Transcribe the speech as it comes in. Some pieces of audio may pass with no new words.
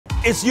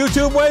It's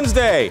YouTube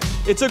Wednesday.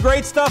 It's a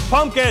Great Stuff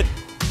pumpkin.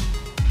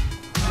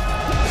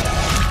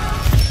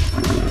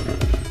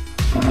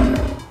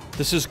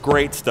 This is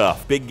Great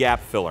Stuff, big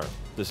gap filler.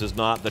 This is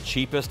not the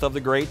cheapest of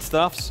the Great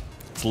Stuffs.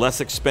 It's less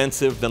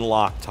expensive than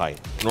Loctite.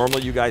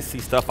 Normally you guys see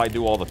stuff I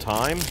do all the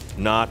time,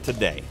 not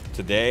today.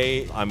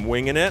 Today I'm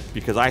winging it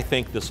because I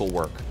think this will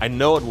work. I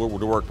know it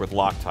would work with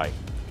Loctite.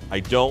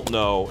 I don't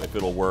know if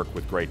it'll work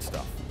with Great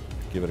Stuff.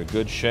 Give it a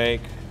good shake.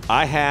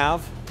 I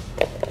have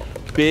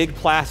big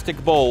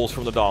plastic bowls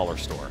from the dollar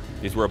store.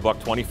 These were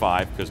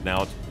 $1.25 because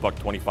now it's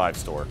 $1.25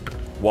 store.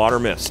 Water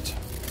mist.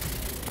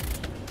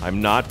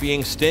 I'm not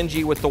being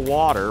stingy with the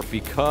water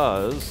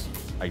because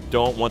I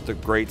don't want the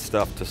Great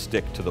Stuff to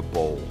stick to the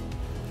bowl.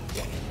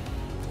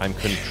 I'm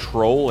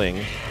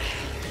controlling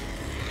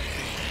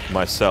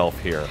myself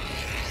here.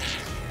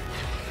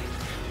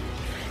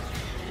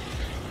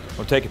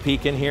 I'll take a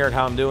peek in here at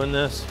how I'm doing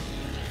this.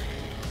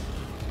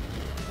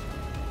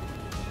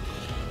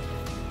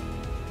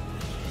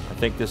 I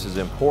think this is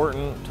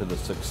important to the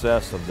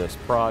success of this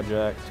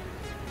project.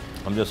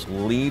 I'm just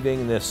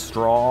leaving this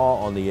straw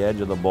on the edge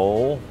of the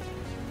bowl.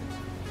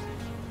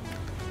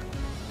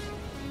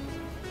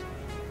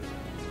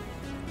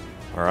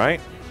 All right,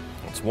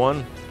 that's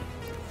one.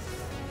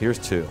 Here's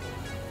two.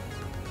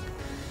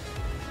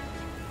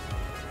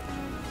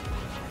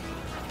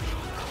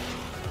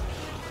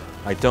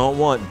 I don't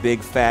want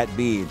big fat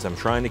beads. I'm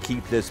trying to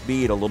keep this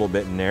bead a little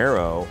bit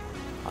narrow.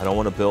 I don't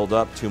want to build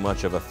up too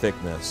much of a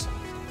thickness.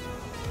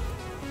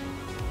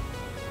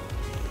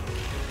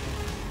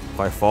 If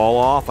I fall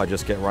off, I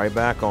just get right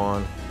back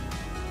on.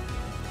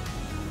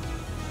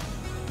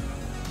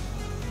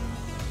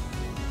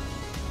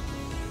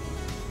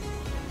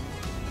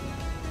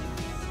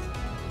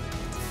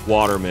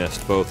 Water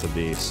mist, both of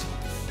these.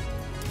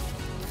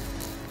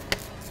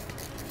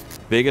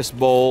 Biggest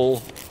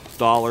bowl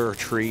Dollar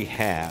Tree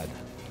had.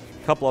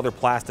 A couple other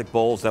plastic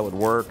bowls that would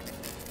work.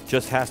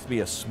 Just has to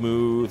be a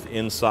smooth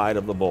inside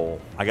of the bowl.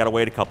 I gotta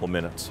wait a couple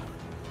minutes.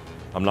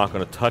 I'm not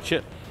gonna touch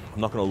it. I'm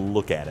not gonna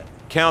look at it.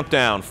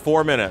 Countdown,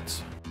 4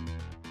 minutes.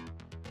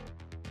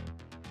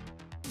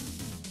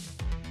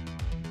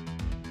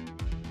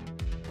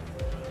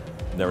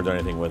 Never done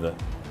anything with it.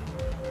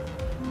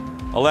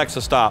 Alexa,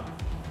 stop.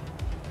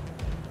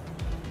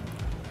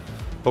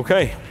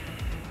 Okay,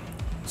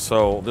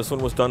 so this one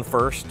was done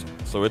first,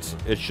 so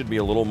it should be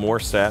a little more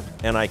set,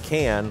 and I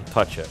can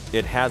touch it.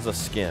 It has a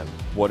skin.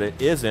 What it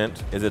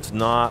isn't is it's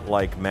not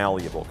like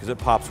malleable, because it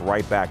pops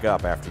right back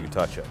up after you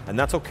touch it. And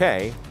that's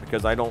okay,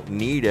 because I don't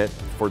need it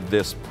for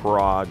this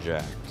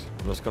project.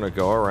 I'm just gonna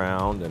go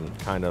around and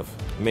kind of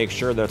make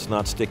sure that it's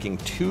not sticking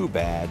too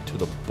bad to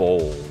the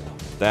bowl.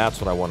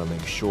 That's what I want to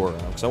make sure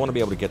of, because I want to be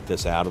able to get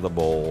this out of the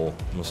bowl.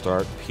 I'm going to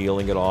start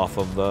peeling it off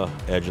of the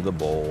edge of the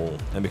bowl.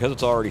 And because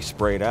it's already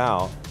sprayed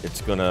out,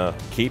 it's going to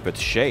keep its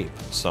shape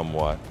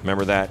somewhat.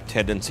 Remember, that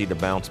tendency to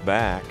bounce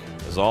back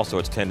is also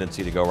its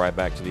tendency to go right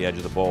back to the edge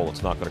of the bowl.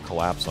 It's not going to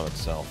collapse on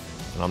itself.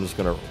 And I'm just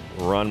going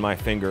to run my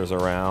fingers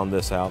around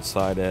this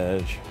outside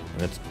edge.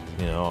 And it's,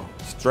 you know,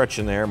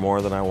 stretching there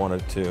more than I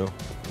wanted to.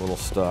 A little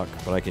stuck.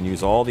 But I can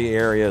use all the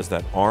areas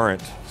that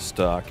aren't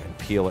stuck and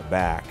peel it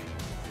back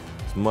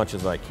as much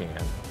as I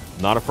can.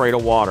 Not afraid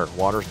of water.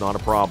 Water's not a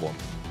problem.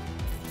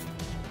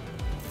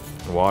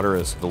 Water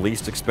is the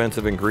least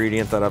expensive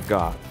ingredient that I've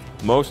got.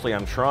 Mostly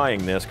I'm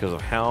trying this because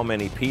of how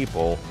many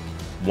people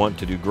want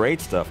to do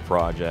Great Stuff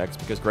projects,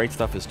 because Great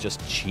Stuff is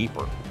just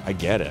cheaper. I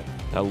get it.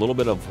 A little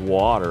bit of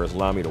water has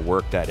allowed me to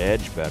work that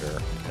edge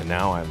better. And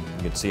now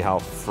you can see how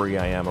free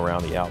I am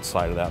around the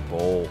outside of that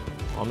bowl.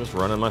 I'm just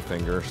running my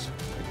fingers.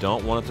 I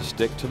don't want it to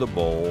stick to the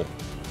bowl.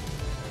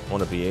 I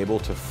want to be able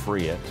to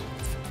free it.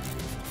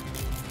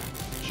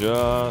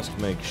 Just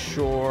make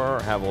sure,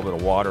 have a little bit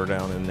of water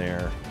down in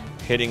there,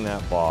 hitting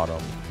that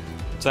bottom.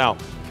 It's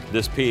out.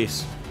 This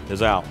piece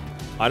is out.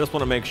 I just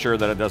want to make sure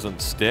that it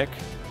doesn't stick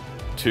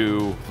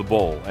to the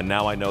bowl, and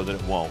now I know that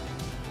it won't.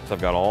 So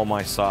I've got all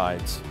my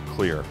sides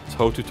clear. It's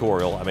Ho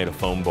Tutorial, I made a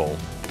foam bowl.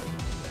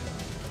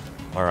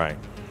 All right,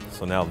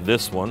 so now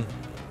this one,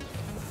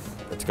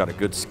 it's got a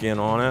good skin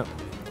on it.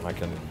 I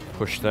can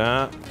push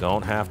that.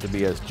 Don't have to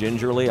be as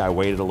gingerly. I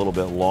waited a little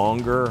bit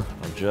longer.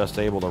 I'm just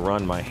able to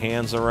run my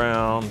hands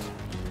around.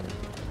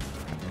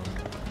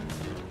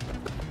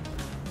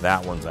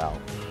 That one's out.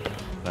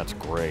 That's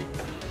great.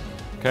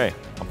 Okay,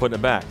 I'm putting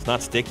it back. It's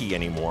not sticky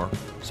anymore,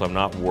 so I'm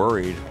not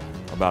worried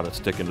about it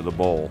sticking to the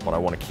bowl, but I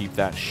want to keep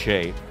that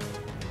shape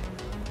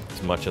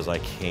as much as I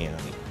can.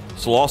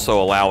 This will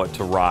also allow it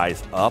to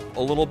rise up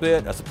a little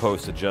bit as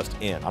opposed to just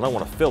in. I don't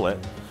want to fill it.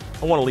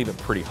 I want to leave it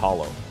pretty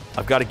hollow.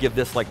 I've got to give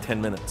this like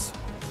 10 minutes.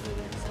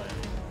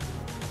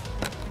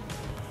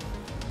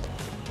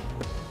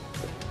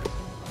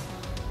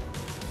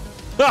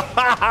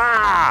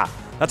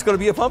 That's going to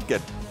be a pumpkin.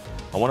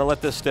 I want to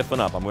let this stiffen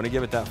up. I'm going to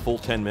give it that full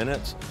 10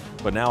 minutes,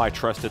 but now I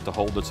trust it to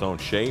hold its own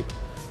shape.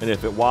 And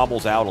if it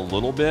wobbles out a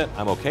little bit,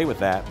 I'm okay with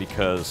that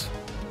because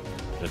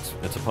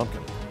it's a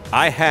pumpkin.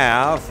 I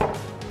have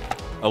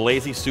a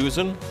Lazy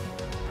Susan.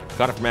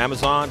 Got it from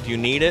Amazon. Do you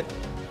need it?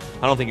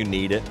 I don't think you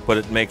need it, but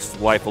it makes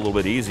life a little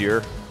bit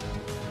easier.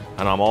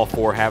 and I'm all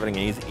for having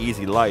an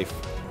easy life.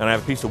 And I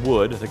have a piece of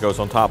wood that goes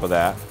on top of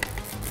that,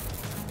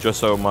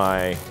 just so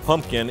my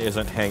pumpkin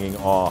isn't hanging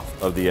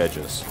off of the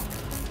edges.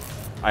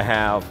 I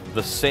have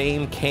the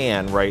same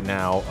can right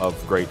now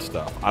of Great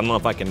Stuff. I don't know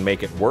if I can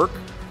make it work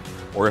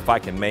or if I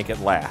can make it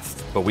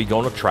last, but we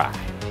gonna try.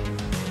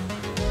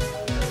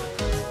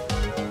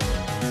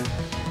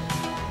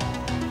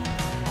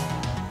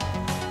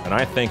 And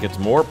I think it's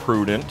more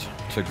prudent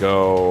to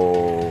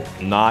go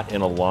not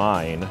in a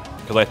line,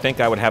 because I think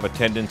I would have a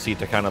tendency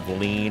to kind of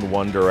lean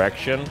one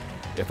direction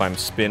if I'm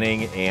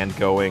spinning and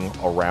going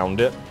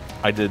around it.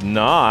 I did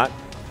not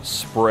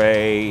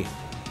spray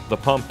the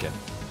pumpkin.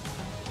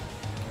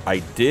 I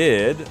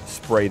did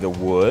spray the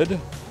wood.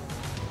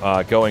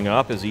 Going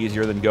up is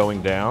easier than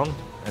going down.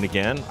 And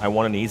again, I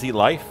want an easy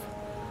life,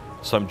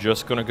 so I'm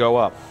just gonna go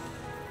up.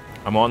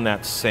 I'm on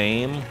that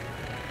same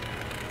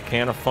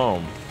can of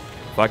foam.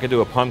 If I could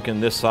do a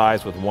pumpkin this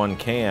size with one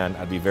can,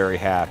 I'd be very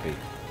happy.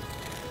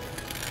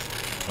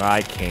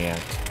 I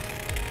can't.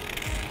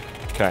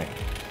 Okay.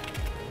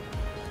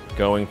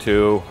 Going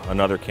to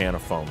another can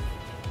of foam.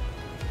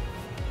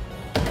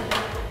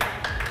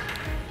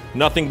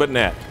 Nothing but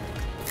net.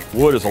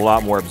 Wood is a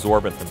lot more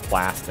absorbent than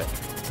plastic.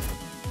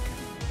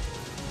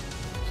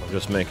 So I'm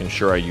just making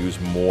sure I use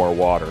more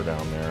water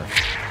down there.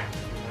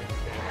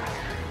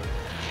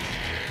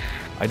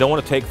 I don't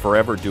want to take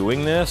forever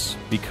doing this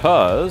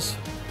because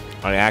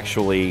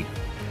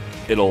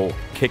it'll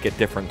kick at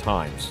different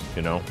times,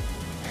 you know?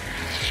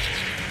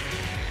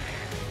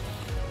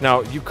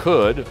 Now, you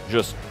could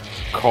just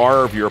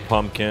carve your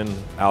pumpkin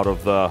out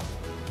of the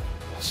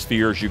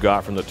spheres you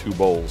got from the 2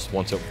 bowls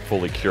once it's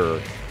fully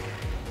cured.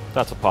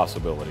 That's a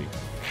possibility.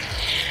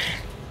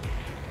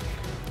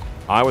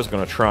 I was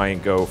going to try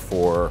and go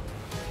for,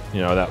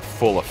 you know, that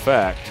full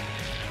effect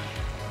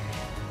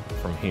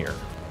from here.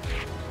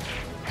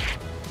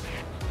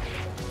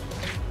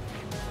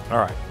 All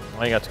right, I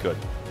think that's good.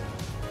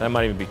 That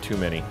might even be too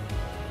many.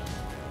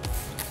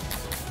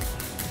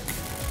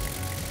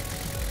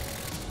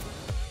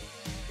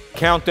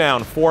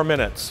 Countdown, 4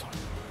 minutes.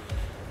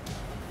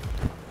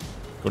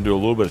 Gonna do a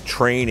little bit of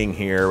training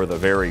here with a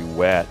very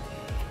wet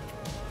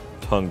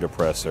tongue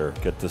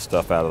depressor. Get this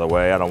stuff out of the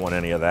way. I don't want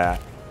any of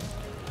that.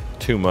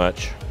 Too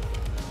much.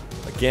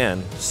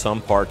 Again,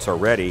 some parts are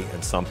ready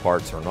and some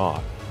parts are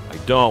not. I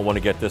don't want to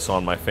get this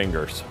on my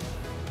fingers,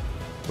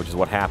 which is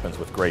what happens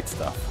with Great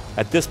Stuff.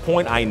 At this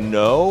point, I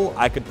know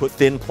I could put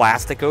thin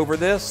plastic over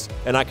this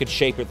and I could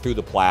shape it through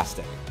the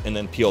plastic and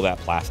then peel that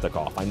plastic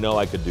off. I know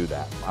I could do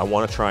that. I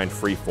want to try and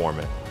freeform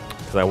it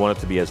because I want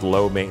it to be as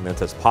low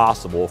maintenance as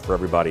possible for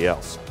everybody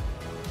else.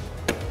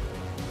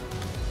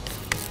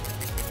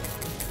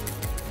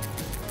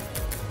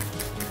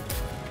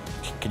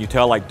 Can you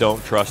tell I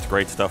don't trust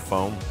Great Stuff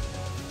foam?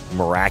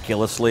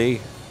 Miraculously,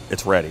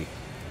 it's ready.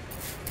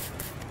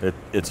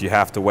 You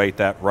have to wait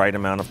that right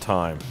amount of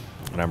time.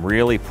 And I'm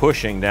really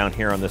pushing down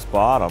here on this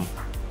bottom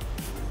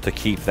to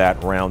keep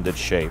that rounded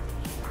shape.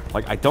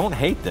 Like, I don't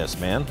hate this,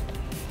 man.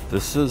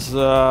 This is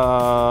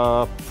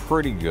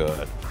pretty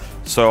good.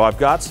 So I've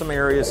got some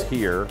areas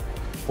here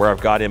where I've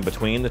got in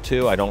between the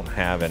two, I don't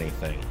have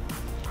anything.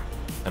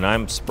 And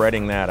I'm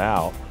spreading that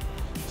out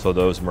so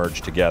those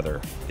merge together.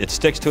 It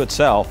sticks to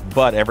itself,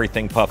 but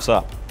everything puffs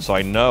up. So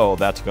I know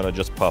that's gonna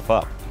just puff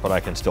up, but I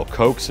can still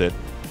coax it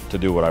to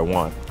do what I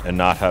want and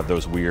not have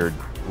those weird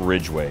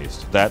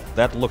ridgeways.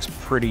 That looks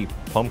pretty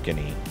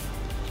pumpkin-y.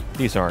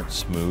 These aren't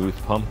smooth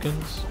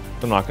pumpkins.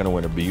 They're not gonna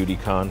win a beauty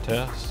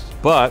contest,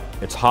 but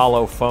it's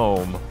hollow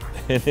foam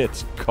and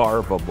it's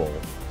carvable.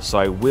 So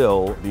I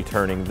will be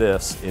turning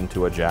this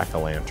into a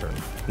jack-o'-lantern.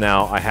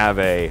 Now I have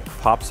a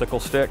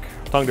popsicle stick,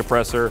 tongue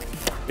depressor.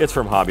 It's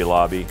from Hobby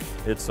Lobby.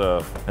 It's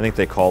I think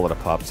they call it a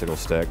popsicle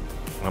stick.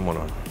 I'm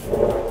gonna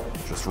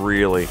just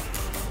really,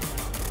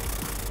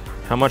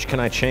 how much can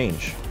I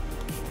change?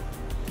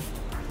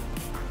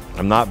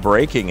 I'm not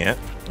breaking it.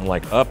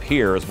 Like up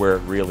here is where it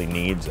really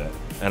needs it.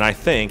 And I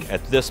think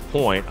at this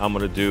point, I'm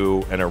gonna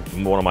do, and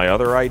one of my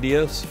other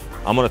ideas,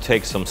 I'm gonna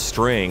take some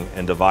string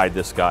and divide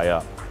this guy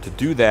up. To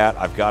do that,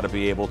 I've gotta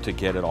be able to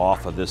get it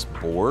off of this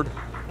board,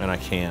 and I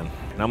can.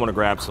 And I'm gonna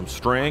grab some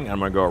string, and I'm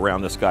gonna go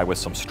around this guy with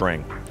some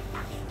string.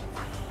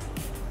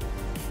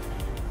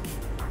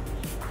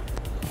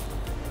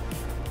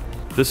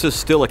 This is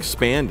still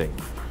expanding.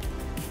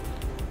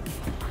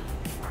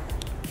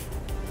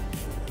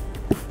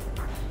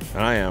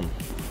 And I am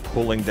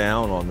pulling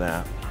down on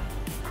that.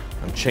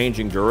 I'm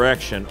changing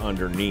direction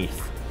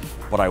underneath,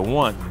 but I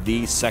want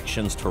these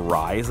sections to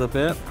rise a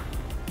bit.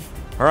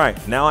 All right,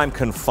 now I'm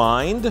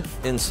confined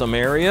in some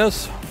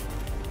areas.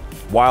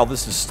 While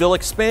this is still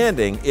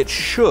expanding, it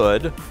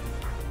should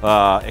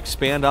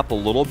expand up a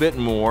little bit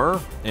more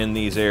in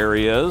these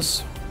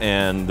areas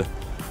and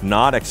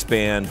not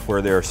expand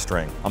where there's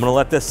string. I'm gonna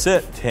let this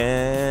sit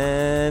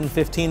 10,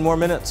 15 more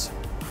minutes.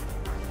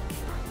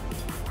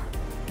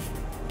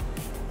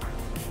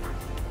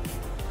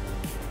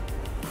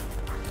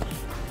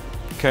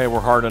 Okay,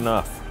 we're hard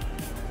enough.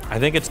 I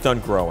think it's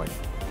done growing.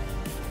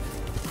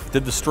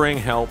 Did the string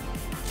help?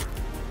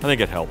 I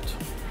think it helped.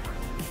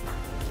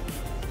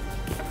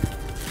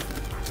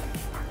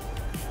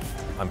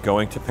 I'm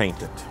going to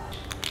paint it.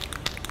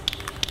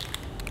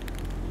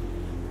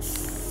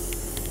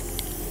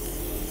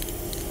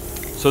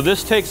 So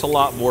this takes a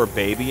lot more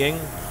babying.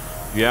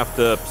 You have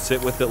to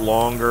sit with it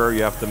longer,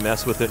 you have to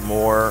mess with it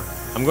more.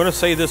 I'm gonna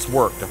say this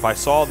worked. If I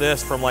saw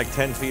this from like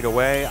 10 feet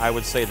away, I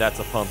would say that's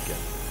a pumpkin.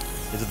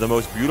 Is it the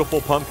most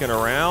beautiful pumpkin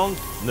around?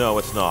 No,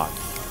 it's not.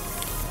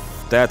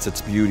 That's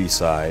its beauty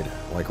side,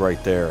 like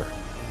right there.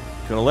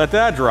 Gonna let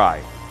that dry.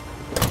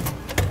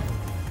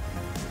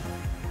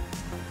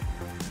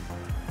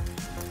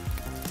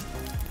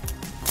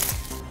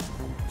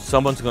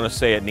 Someone's gonna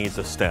say it needs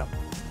a stem.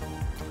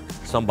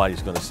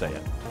 Somebody's gonna say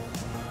it.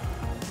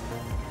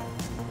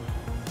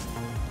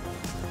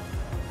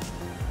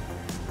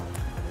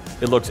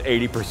 It looks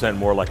 80%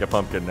 more like a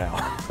pumpkin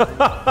now.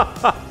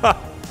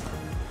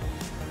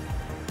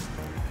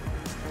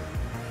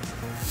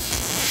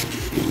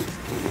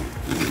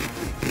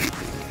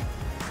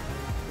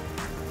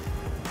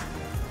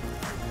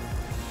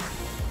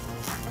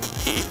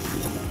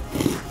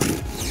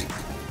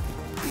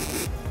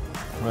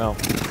 Well,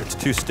 it's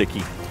too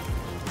sticky.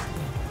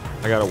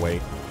 I gotta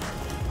wait.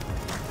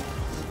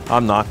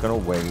 I'm not gonna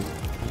wait.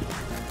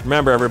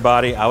 Remember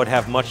everybody, I would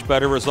have much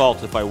better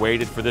results if I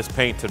waited for this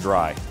paint to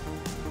dry.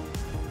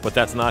 But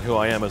that's not who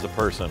I am as a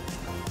person.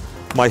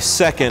 My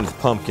second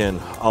pumpkin,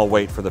 I'll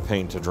wait for the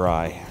paint to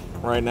dry.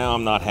 Right now,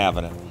 I'm not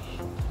having it.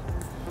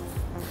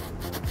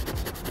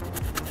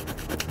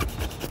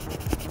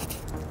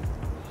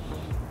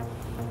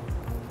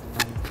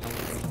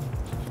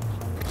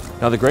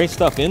 Now the gray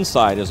stuff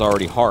inside is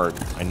already hard.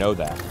 I know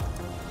that.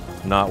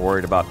 I'm not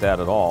worried about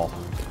that at all.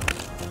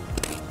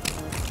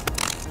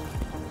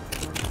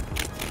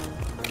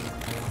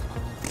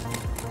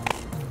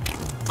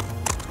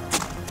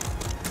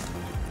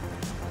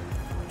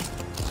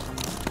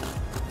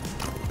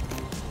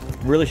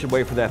 Really should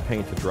wait for that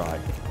paint to dry.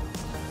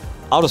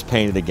 I'll just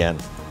paint it again.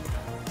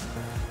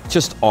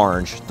 Just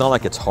orange, it's not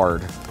like it's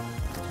hard.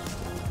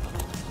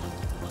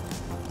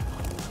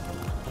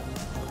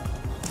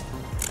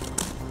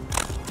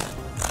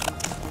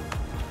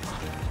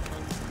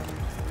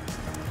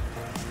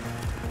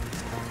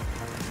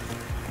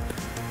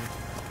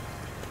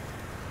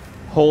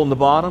 Hole in the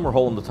bottom or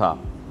hole in the top?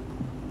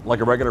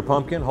 Like a regular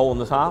pumpkin, hole in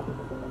the top?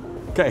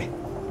 Okay.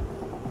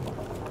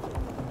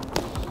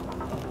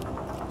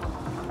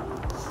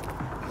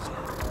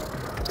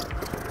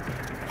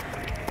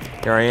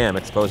 Here I am,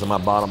 exposing my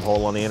bottom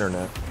hole on the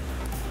internet.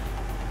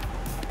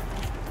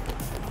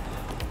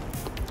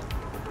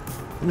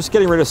 I'm just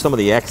getting rid of some of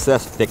the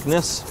excess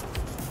thickness.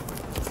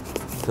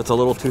 That's a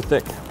little too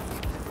thick,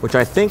 which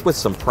I think with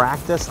some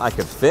practice I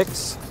could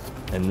fix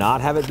and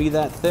not have it be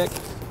that thick.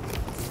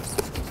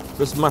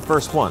 This is my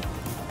first one.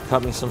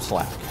 Cut me some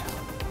slack.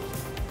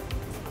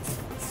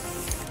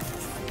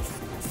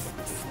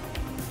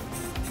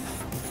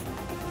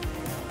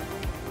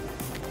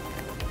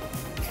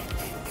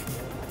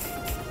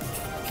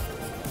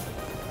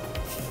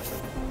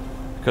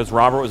 Because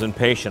Robert was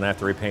impatient, I have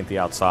to repaint the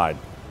outside.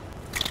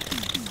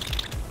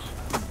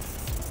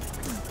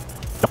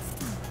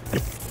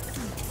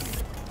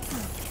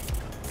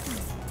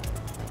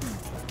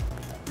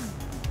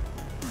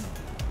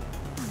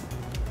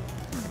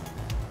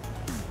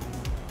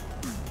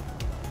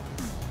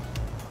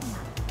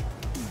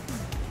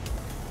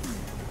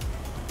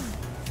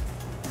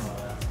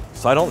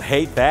 So I don't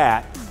hate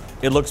that.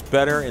 It looks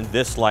better in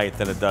this light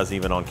than it does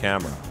even on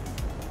camera.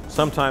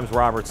 Sometimes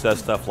Robert says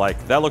stuff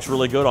like, that looks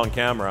really good on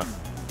camera,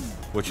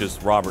 which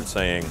is Robert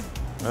saying,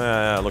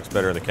 it looks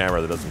better in the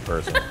camera than it does in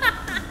person.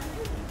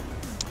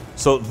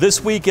 So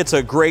this week it's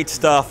a great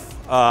stuff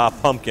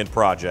pumpkin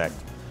project.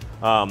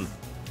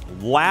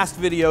 Last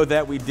video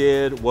that we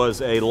did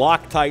was a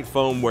Loctite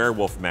foam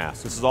werewolf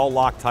mask. This is all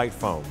Loctite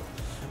foam.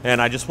 And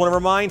I just want to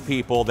remind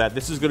people that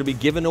this is going to be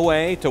given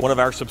away to one of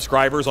our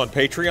subscribers on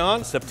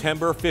Patreon.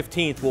 September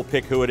 15th, we'll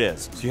pick who it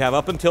is. So you have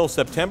up until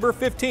September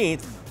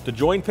 15th to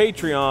join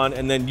Patreon,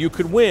 and then you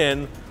could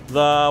win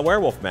the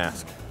werewolf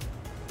mask.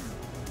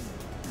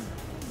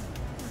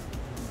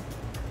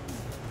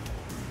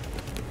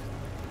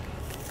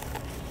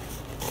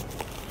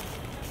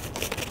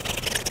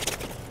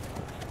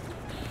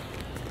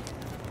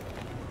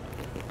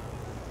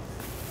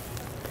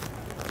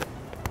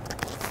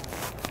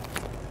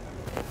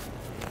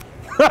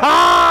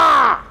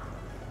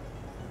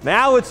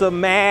 Now it's a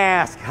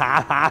mask.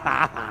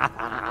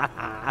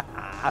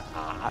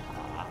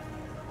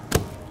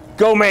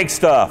 Go make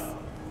stuff.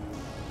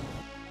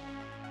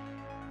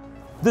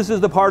 This is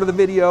the part of the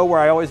video where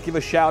I always give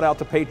a shout out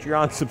to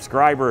Patreon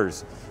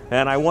subscribers.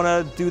 And I want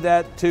to do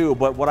that too,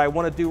 but what I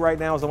want to do right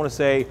now is I want to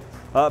say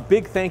a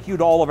big thank you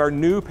to all of our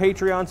new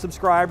Patreon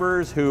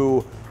subscribers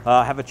who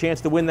have a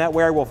chance to win that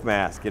werewolf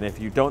mask. And if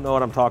you don't know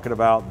what I'm talking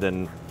about,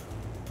 then,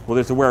 well,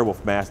 there's a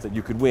werewolf mask that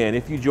you could win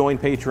if you join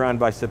Patreon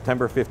by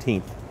September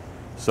 15th.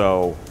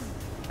 So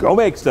go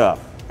make stuff,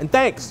 and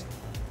thanks.